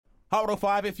Hot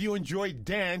 105, if you enjoy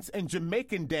dance and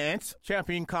Jamaican dance,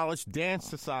 Champion College Dance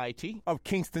Society of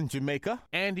Kingston, Jamaica,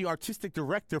 and the artistic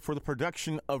director for the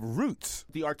production of Roots,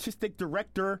 the artistic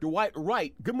director, Dwight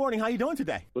Wright. Good morning. How you doing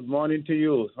today? Good morning to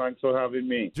you. Thanks for having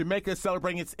me. Jamaica is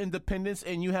celebrating its independence,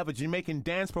 and you have a Jamaican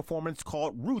dance performance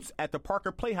called Roots at the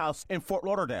Parker Playhouse in Fort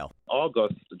Lauderdale.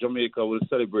 August, Jamaica will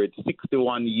celebrate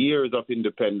 61 years of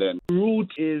independence.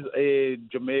 Roots is a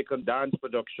Jamaican dance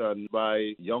production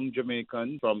by young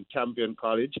Jamaicans from Champion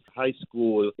College High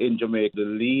School in Jamaica, the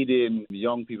leading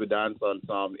young people dance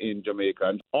ensemble in Jamaica.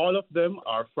 And all of them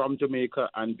are from Jamaica,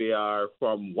 and they are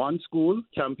from one school,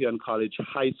 Champion College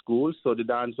High School. So the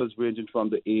dancers ranging from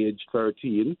the age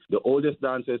 13. The oldest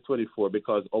dancer is 24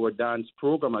 because our dance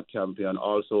program at Champion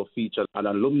also features an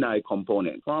alumni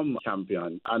component from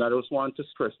Champion. And I just want to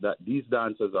stress that these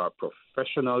dancers are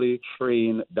professionally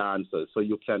trained dancers. So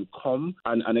you can come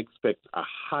and expect a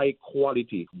high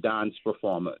quality dance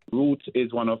performance. Roots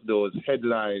is one of those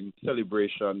headline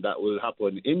celebrations that will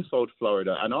happen in South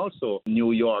Florida and also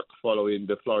New York following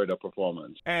the Florida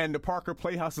performance. And the Parker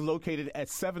Playhouse is located at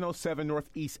 707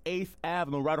 Northeast 8th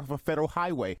Avenue, right off of Federal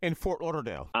Highway in Fort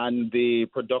Lauderdale. And the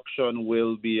production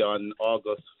will be on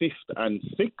August 5th and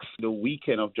 6th, the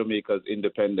weekend of Jamaica's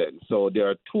independence. So there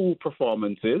are two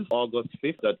performances, August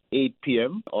 5th at 8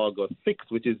 p.m., August 6th,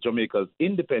 which is Jamaica's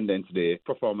Independence Day.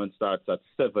 Performance starts at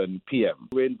 7 p.m.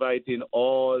 We're inviting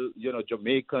all,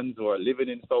 Jamaicans who are living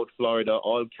in South Florida,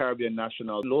 all Caribbean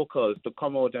national locals to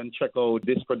come out and check out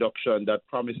this production that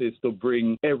promises to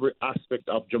bring every aspect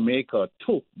of Jamaica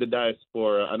to the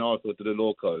diaspora and also to the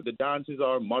locals. The dances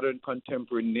are modern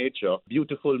contemporary nature,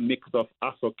 beautiful mix of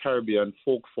Afro-Caribbean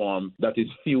folk form that is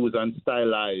fused and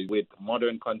stylized with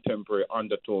modern contemporary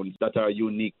undertones that are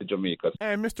unique to Jamaica.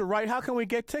 And Mr. Wright, how can we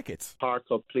get tickets?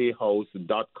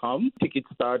 ParkerPlayhouse.com. Ticket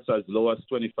starts as low as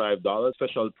 $25.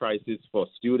 Special prices for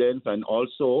students, and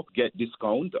also get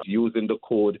discount using the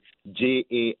code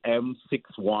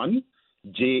JAM61.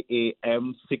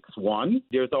 JAM61.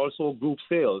 There's also group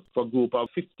sales for group of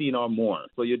 15 or more.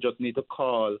 So you just need to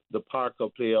call the Parker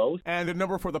Playhouse. And the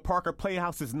number for the Parker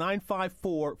Playhouse is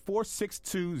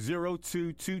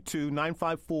 954-462-0222,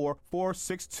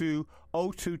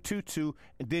 954-462-0222,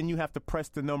 and then you have to press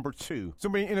the number 2. So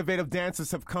many innovative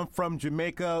dances have come from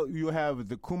Jamaica. You have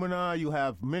the Kumina, you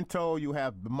have Minto, you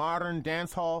have the modern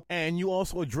dance hall, and you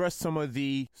also address some of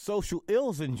the social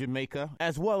ills in Jamaica,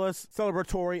 as well as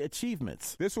celebratory achievements.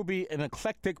 This will be an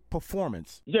eclectic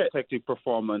performance. Yeah, eclectic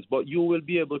performance, but you will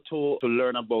be able to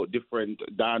learn about different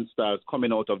dance styles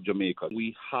coming out of Jamaica.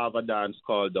 We have a dance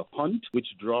called the Hunt, which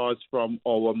draws from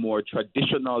our more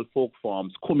traditional folk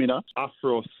forms, Kumina,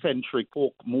 Afrocentric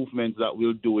folk movements that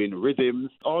we'll do in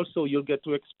rhythms. Also, you'll get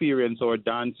to experience our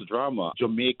dance drama,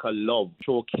 Jamaica Love,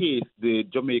 showcase the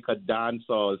Jamaica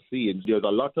dancehall scene. There's a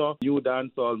lot of new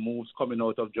dancehall moves coming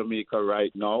out of Jamaica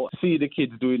right now. See the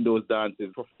kids doing those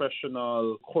dances, professional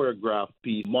choreographed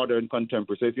piece, modern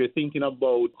contemporary. So if you're thinking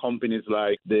about companies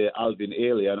like the Alvin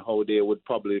Ailey and how they would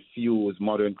probably fuse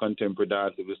modern contemporary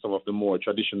dances with some of the more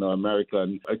traditional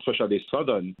American, especially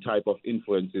Southern type of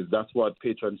influences, that's what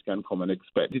patrons can come and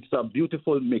expect. It's a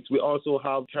beautiful mix. We also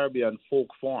have Caribbean folk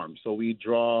forms. So we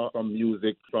draw from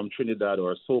music from Trinidad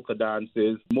or soca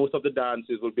dances. Most of the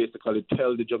dances will basically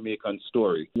tell the Jamaican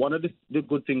story. One of the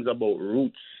good things about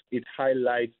Roots, it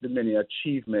highlights the many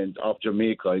achievements of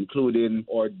Jamaica, including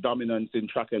our dominance in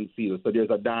track and field. So there's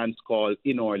a dance called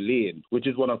In Our Lane, which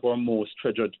is one of our most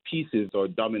treasured pieces, or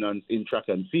dominance in track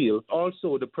and field.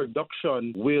 Also, the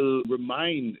production will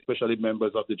remind especially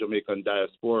members of the Jamaican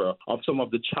diaspora of some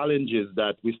of the challenges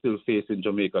that we still face in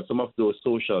Jamaica, some of those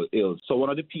social ills. So one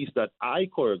of the pieces that I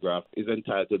choreographed is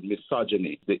entitled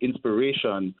Misogyny. The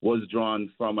inspiration was drawn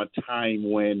from a time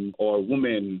when our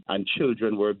women and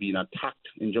children were being attacked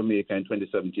in Jamaica in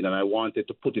 2017, and I wanted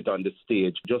to put it on the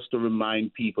stage just to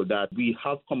remind people that we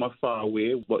have come a far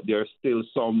way, but there are still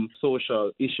some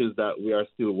social issues that we are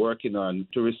still working on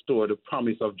to restore the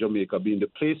promise of Jamaica being the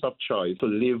place of choice to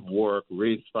live, work,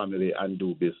 raise family, and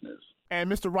do business. And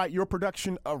Mr. Wright, your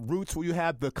production of Roots, will you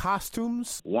have the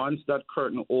costumes? Once that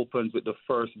curtain opens with the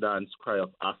first dance, Cry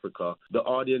of Africa, the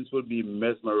audience will be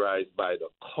mesmerized by the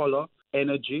color,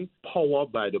 energy, power,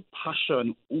 by the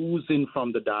passion oozing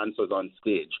from the dancers on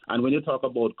stage. And when you talk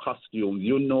about costumes,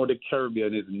 you know the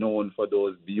Caribbean is known for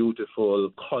those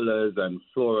beautiful colors and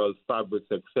floral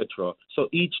fabrics, etc. So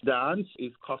each dance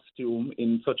is costumed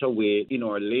in such a way in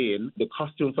our lane. The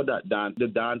costume for that dance, the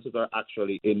dancers are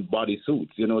actually in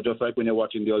bodysuits, just like when you're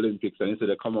watching the Olympics and you see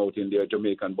they come out in their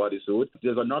Jamaican bodysuit.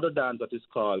 There's another dance that is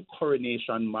called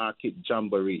Coronation Market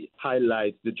Jamboree,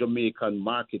 highlights the Jamaican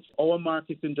markets. Our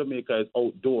markets in Jamaica is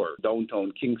outdoor,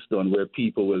 downtown Kingston, where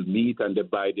people will meet and they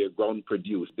buy their ground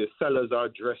produce. The sellers are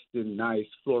dressed in nice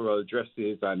floral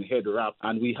dresses and head wrap,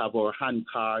 and we have our hand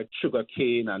cart, sugar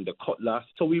cane, and the cutlass.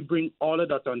 So we bring all of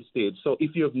that on stage. So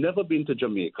if you've never been to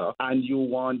Jamaica and you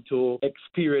want to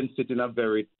experience it in a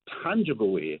very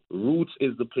tangible way, Roots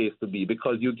is the place to be,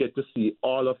 because you get to see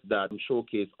all of that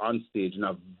showcased on stage in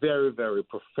a very, very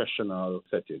professional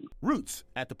setting. Roots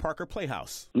at the Parker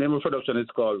Playhouse. The name of production is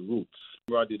called Roots.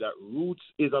 Rodney, that Roots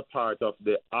is a part of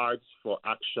the Arts for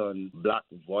Action Black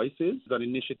Voices, it's an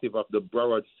initiative of the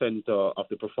Broward Center of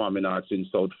the Performing Arts in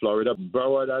South Florida.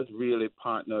 Broward has really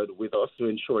partnered with us to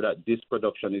ensure that this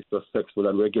production is successful,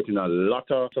 and we're getting a lot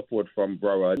of support from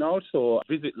Broward. And also,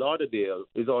 Visit Lauderdale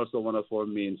is also one of our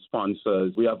main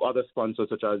sponsors. We have other sponsors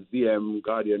such as ZM,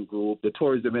 Guardian Group, the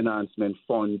Tourism Enhancement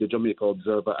Fund, the Jamaica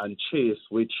Observer, and Chase,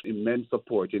 which immense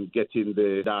support in getting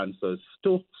the dancers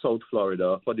to South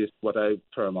Florida for this, what I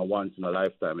term a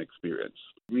once-in-a-lifetime experience.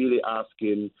 Really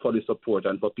asking for the support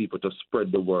and for people to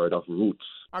spread the word of Roots.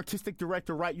 Artistic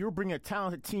Director Wright, you're bringing a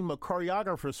talented team of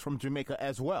choreographers from Jamaica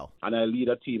as well. And I lead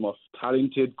a team of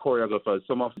talented choreographers,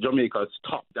 some of Jamaica's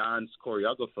top dance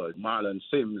choreographers. Marlon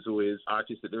Sims, who is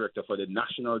Artistic Director for the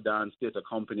National Dance Theatre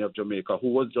Company of Jamaica,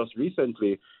 who was just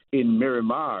recently in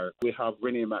Miramar. We have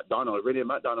Renee McDonald. Renee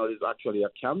McDonald is actually a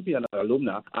Campion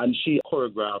alumna, and she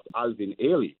choreographed Alvin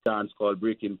Ailey dance called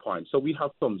Breaking Point. So we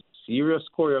have some serious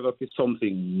choreography,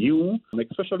 something new,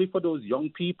 especially for those young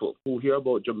people who hear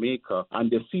about Jamaica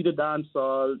and they see the dance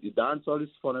hall. The dance hall is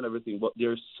fun and everything, but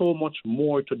there's so much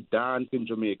more to dance in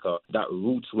Jamaica that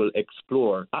Roots will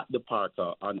explore at the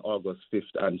Parker on August 5th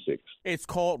and 6th. It's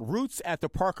called Roots at the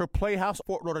Parker Playhouse,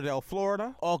 Fort Lauderdale,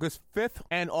 Florida, August 5th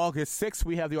and August 6th.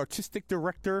 We have the artistic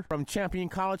director from Champion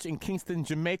College in Kingston,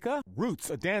 Jamaica. Roots,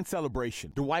 a dance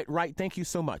celebration. Dwight Wright, thank you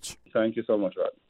so much. Thank you so much, Rod.